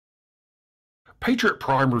Patriot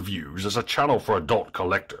Prime Reviews is a channel for adult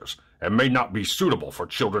collectors and may not be suitable for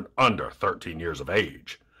children under 13 years of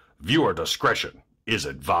age. Viewer discretion is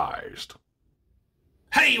advised.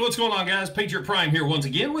 Hey, what's going on, guys? Patriot Prime here once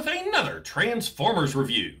again with another Transformers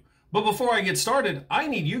review. But before I get started, I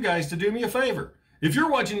need you guys to do me a favor. If you're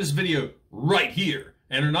watching this video right here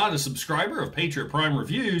and are not a subscriber of Patriot Prime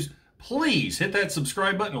Reviews, please hit that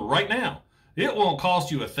subscribe button right now. It won't cost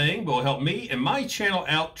you a thing, but will help me and my channel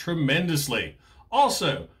out tremendously.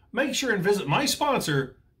 Also, make sure and visit my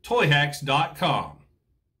sponsor, Toyhax.com.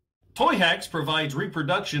 Toyhax provides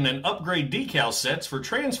reproduction and upgrade decal sets for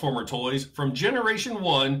Transformer toys from Generation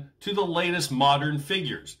 1 to the latest modern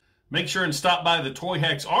figures. Make sure and stop by the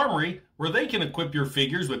Toyhax Armory, where they can equip your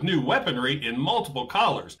figures with new weaponry in multiple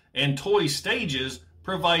colors. And Toy Stages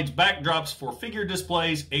provides backdrops for figure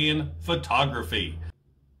displays and photography.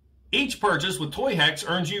 Each purchase with Toyhax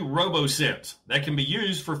earns you RoboCents that can be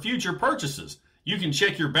used for future purchases. You can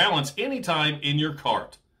check your balance anytime in your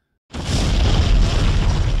cart.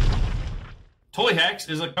 Toyhax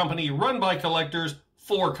is a company run by collectors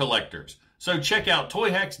for collectors. So check out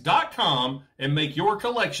Toyhax.com and make your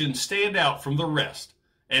collection stand out from the rest.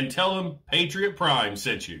 And tell them Patriot Prime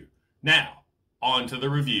sent you. Now, on to the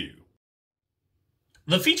review.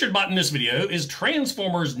 The featured bot in this video is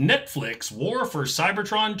Transformers Netflix War for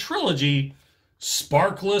Cybertron Trilogy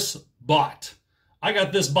Sparkless Bot. I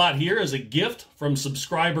got this bot here as a gift from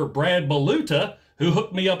subscriber Brad Baluta, who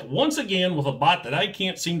hooked me up once again with a bot that I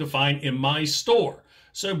can't seem to find in my store.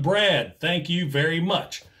 So Brad, thank you very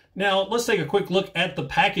much. Now, let's take a quick look at the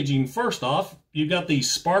packaging. First off, you've got the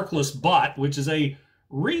Sparkless Bot, which is a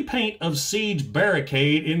repaint of Siege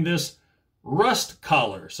Barricade in this rust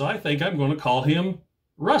color. So I think I'm going to call him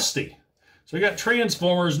Rusty. So we got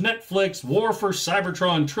Transformers, Netflix, War for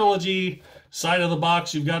Cybertron Trilogy. Side of the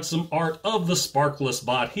box, you've got some art of the Sparkless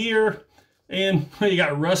Bot here. And you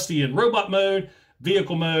got Rusty in robot mode,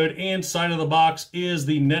 vehicle mode, and side of the box is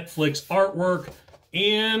the Netflix artwork.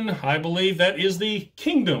 And I believe that is the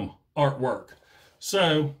Kingdom artwork.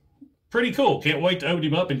 So, pretty cool. Can't wait to open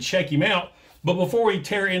him up and check him out. But before we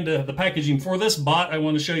tear into the packaging for this bot, I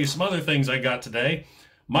want to show you some other things I got today.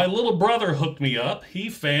 My little brother hooked me up. He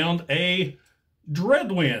found a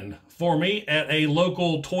Dreadwind for me at a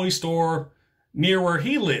local toy store near where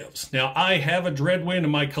he lives. Now, I have a Dreadwind in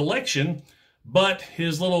my collection, but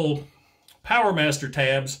his little Power Master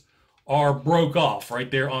tabs are broke off right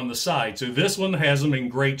there on the side. So this one has them in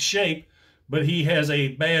great shape, but he has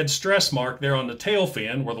a bad stress mark there on the tail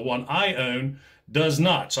fin, where the one I own does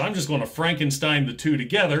not. So I'm just going to Frankenstein the two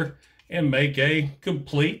together and make a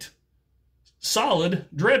complete solid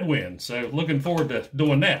Dreadwind. So looking forward to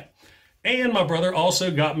doing that. And my brother also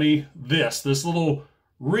got me this little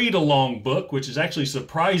read-along book, which is actually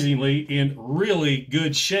surprisingly in really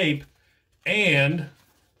good shape and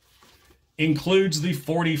includes the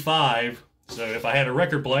 45. So if I had a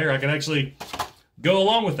record player, I could actually go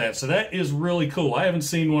along with that. So that is really cool. I haven't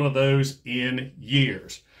seen one of those in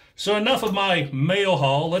years. So enough of my mail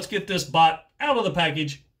haul. Let's get this bot out of the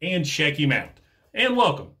package and check him out. And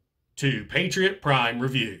welcome to Patriot Prime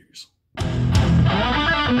Reviews.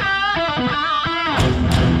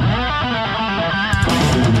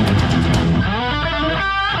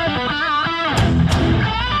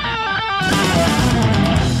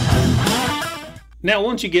 Now,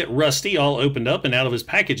 once you get Rusty all opened up and out of his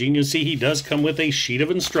packaging, you'll see he does come with a sheet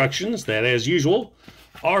of instructions that, as usual,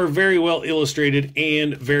 are very well illustrated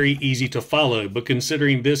and very easy to follow. But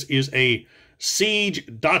considering this is a Siege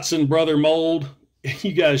Dotson Brother mold,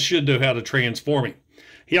 you guys should know how to transform him.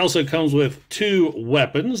 He also comes with two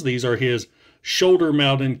weapons. These are his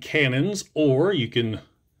shoulder-mounted cannons, or you can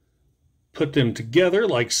put them together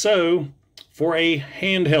like so for a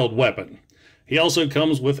handheld weapon. He also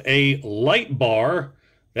comes with a light bar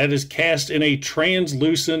that is cast in a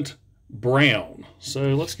translucent brown.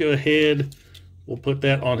 So let's go ahead. We'll put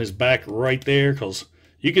that on his back right there, because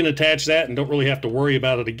you can attach that and don't really have to worry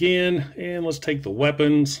about it again. And let's take the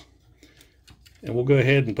weapons, and we'll go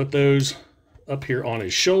ahead and put those up here on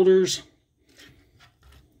his shoulders.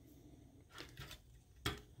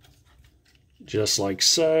 Just like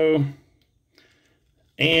so.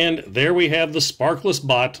 And there we have the Sparkless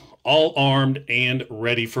Bot, all armed and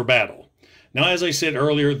ready for battle. Now, as I said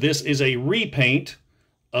earlier, this is a repaint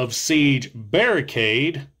of Siege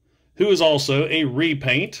Barricade, who is also a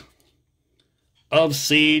repaint of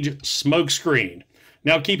Siege Smokescreen.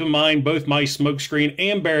 Now, keep in mind, both my Smokescreen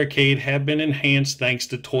and Barricade have been enhanced thanks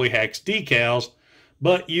to Toyhax Decals,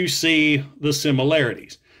 but you see the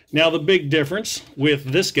similarities. Now, the big difference with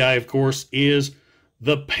this guy, of course, is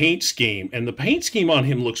the paint scheme. And the paint scheme on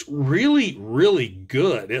him looks really, really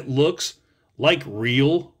good. It looks like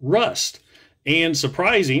real rust. And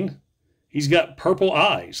surprising, he's got purple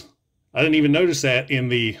eyes. I didn't even notice that in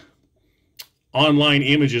the online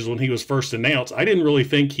images when he was first announced. I didn't really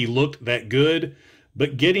think he looked that good,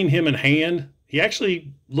 but getting him in hand, he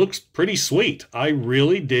actually looks pretty sweet. I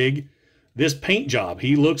really dig this paint job.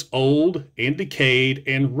 He looks old and decayed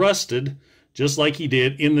and rusted, just like he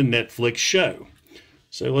did in the Netflix show.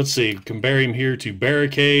 So let's see, compare him here to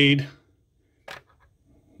Barricade.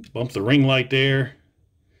 Bump the ring light there.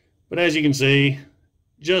 But as you can see,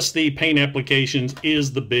 just the paint applications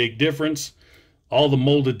is the big difference. All the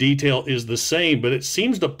molded detail is the same, but it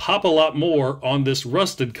seems to pop a lot more on this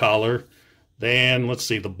rusted collar than, let's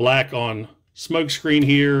see, the black on Smokescreen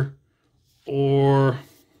here, or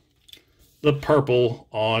the purple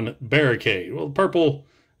on Barricade. Well, the purple,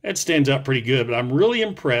 that stands out pretty good, but I'm really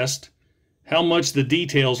impressed how much the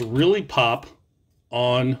details really pop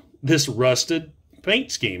on this rusted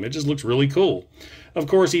paint scheme. It just looks really cool. Of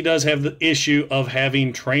course, he does have the issue of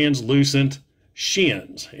having translucent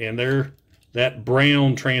shins, and they're that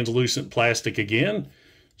brown translucent plastic again.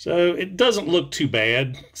 So it doesn't look too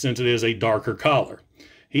bad since it is a darker collar.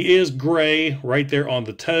 He is gray right there on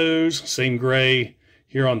the toes, same gray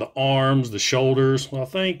here on the arms, the shoulders. Well, I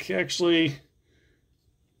think actually,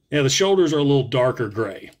 yeah, the shoulders are a little darker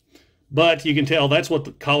gray. But you can tell that's what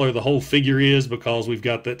the color of the whole figure is, because we've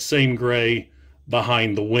got that same gray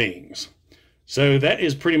behind the wings. So that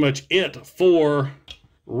is pretty much it for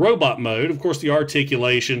robot mode. Of course, the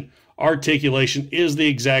articulation is the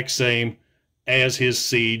exact same as his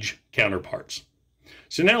Siege counterparts.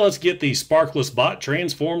 So now let's get the Sparkless Bot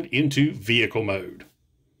transformed into vehicle mode.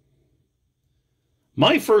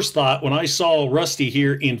 My first thought when I saw Rusty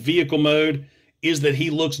here in vehicle mode is that he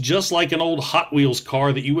looks just like an old Hot Wheels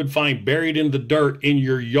car that you would find buried in the dirt in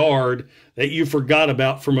your yard that you forgot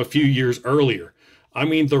about from a few years earlier. I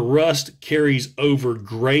mean, the rust carries over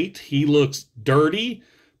great. He looks dirty,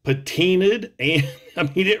 patinaed, and I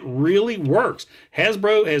mean, it really works.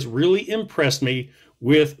 Hasbro has really impressed me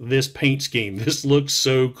with this paint scheme. This looks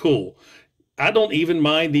so cool. I don't even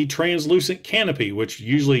mind the translucent canopy, which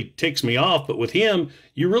usually ticks me off, but with him,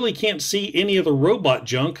 you really can't see any of the robot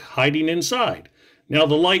junk hiding inside. Now,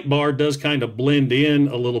 the light bar does kind of blend in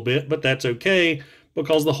a little bit, but that's okay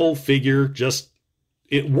because the whole figure just,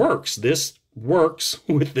 it works. This works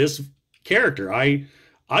with this character. I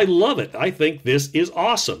love it. I think this is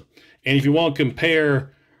awesome. And if you want to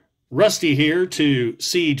compare Rusty here to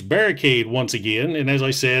Siege Barricade once again, and as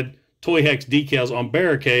I said, Toyhax decals on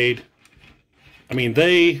Barricade, I mean,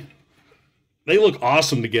 they look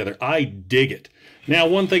awesome together. I dig it. Now,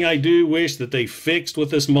 one thing I do wish that they fixed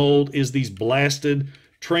with this mold is these blasted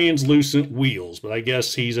translucent wheels. But I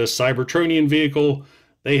guess he's a Cybertronian vehicle.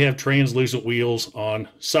 They have translucent wheels on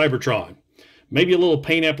Cybertron. Maybe a little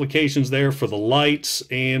paint applications there for the lights,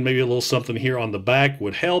 and maybe a little something here on the back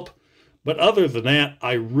would help. But other than that,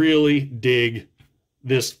 I really dig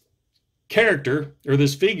this character, or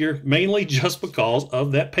this figure, mainly just because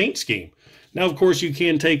of that paint scheme. Now, of course, you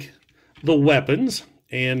can take the weapons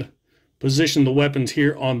and position the weapons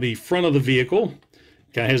here on the front of the vehicle.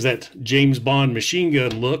 Kind of has that James Bond machine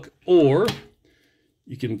gun look, or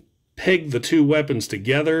you can peg the two weapons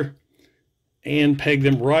together and peg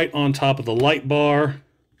them right on top of the light bar,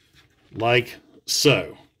 like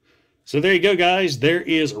so. So there you go, guys. There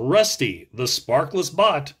is Rusty, the Sparkless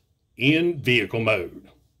Bot, in vehicle mode.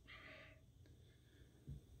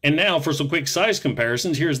 And now for some quick size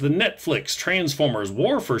comparisons, here's the Netflix Transformers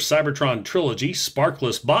War for Cybertron Trilogy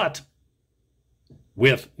Sparkless Bot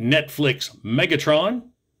with Netflix Megatron,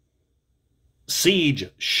 Siege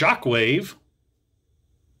Shockwave,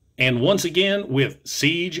 and once again with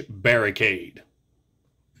Siege Barricade.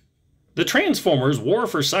 The Transformers War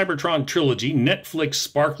for Cybertron Trilogy Netflix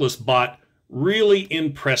Sparkless Bot really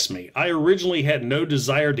impressed me. I originally had no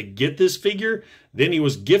desire to get this figure. Then he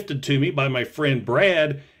was gifted to me by my friend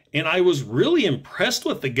Brad, and I was really impressed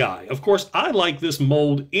with the guy. Of course, I like this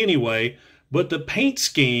mold anyway, but the paint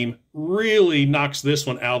scheme really knocks this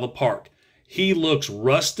one out of the park. He looks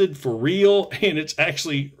rusted for real, and it's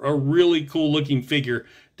actually a really cool looking figure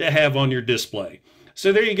to have on your display.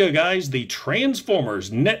 So there you go, guys. The Transformers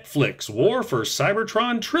Netflix War for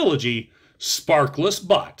Cybertron Trilogy Sparkless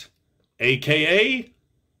Bot, aka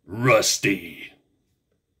Rusty.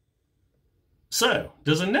 So,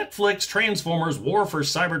 does a Netflix Transformers War for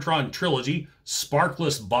Cybertron Trilogy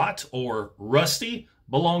Sparkless Bot, or Rusty,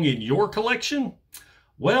 belong in your collection?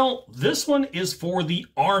 Well, this one is for the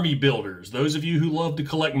army builders, those of you who love to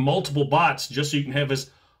collect multiple bots just so you can have this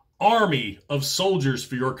army of soldiers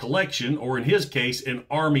for your collection, or in his case, an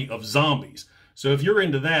army of zombies. So if you're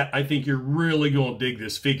into that, I think you're really going to dig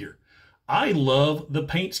this figure. I love the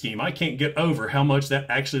paint scheme. I can't get over how much that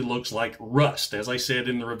actually looks like rust. As I said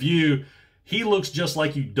in the review, he looks just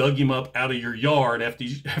like you dug him up out of your yard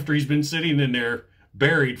after he's been sitting in there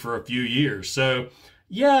buried for a few years. So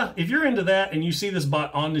yeah, if you're into that and you see this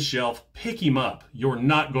bot on the shelf, pick him up. You're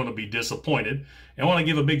not going to be disappointed. And I want to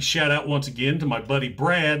give a big shout out once again to my buddy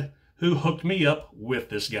Brad, who hooked me up with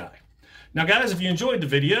this guy. Now guys, if you enjoyed the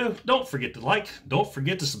video, don't forget to like, don't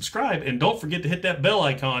forget to subscribe, and don't forget to hit that bell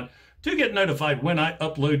icon to get notified when I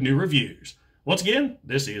upload new reviews. Once again,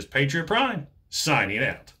 this is Patriot Prime, signing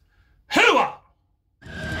out. Hooah!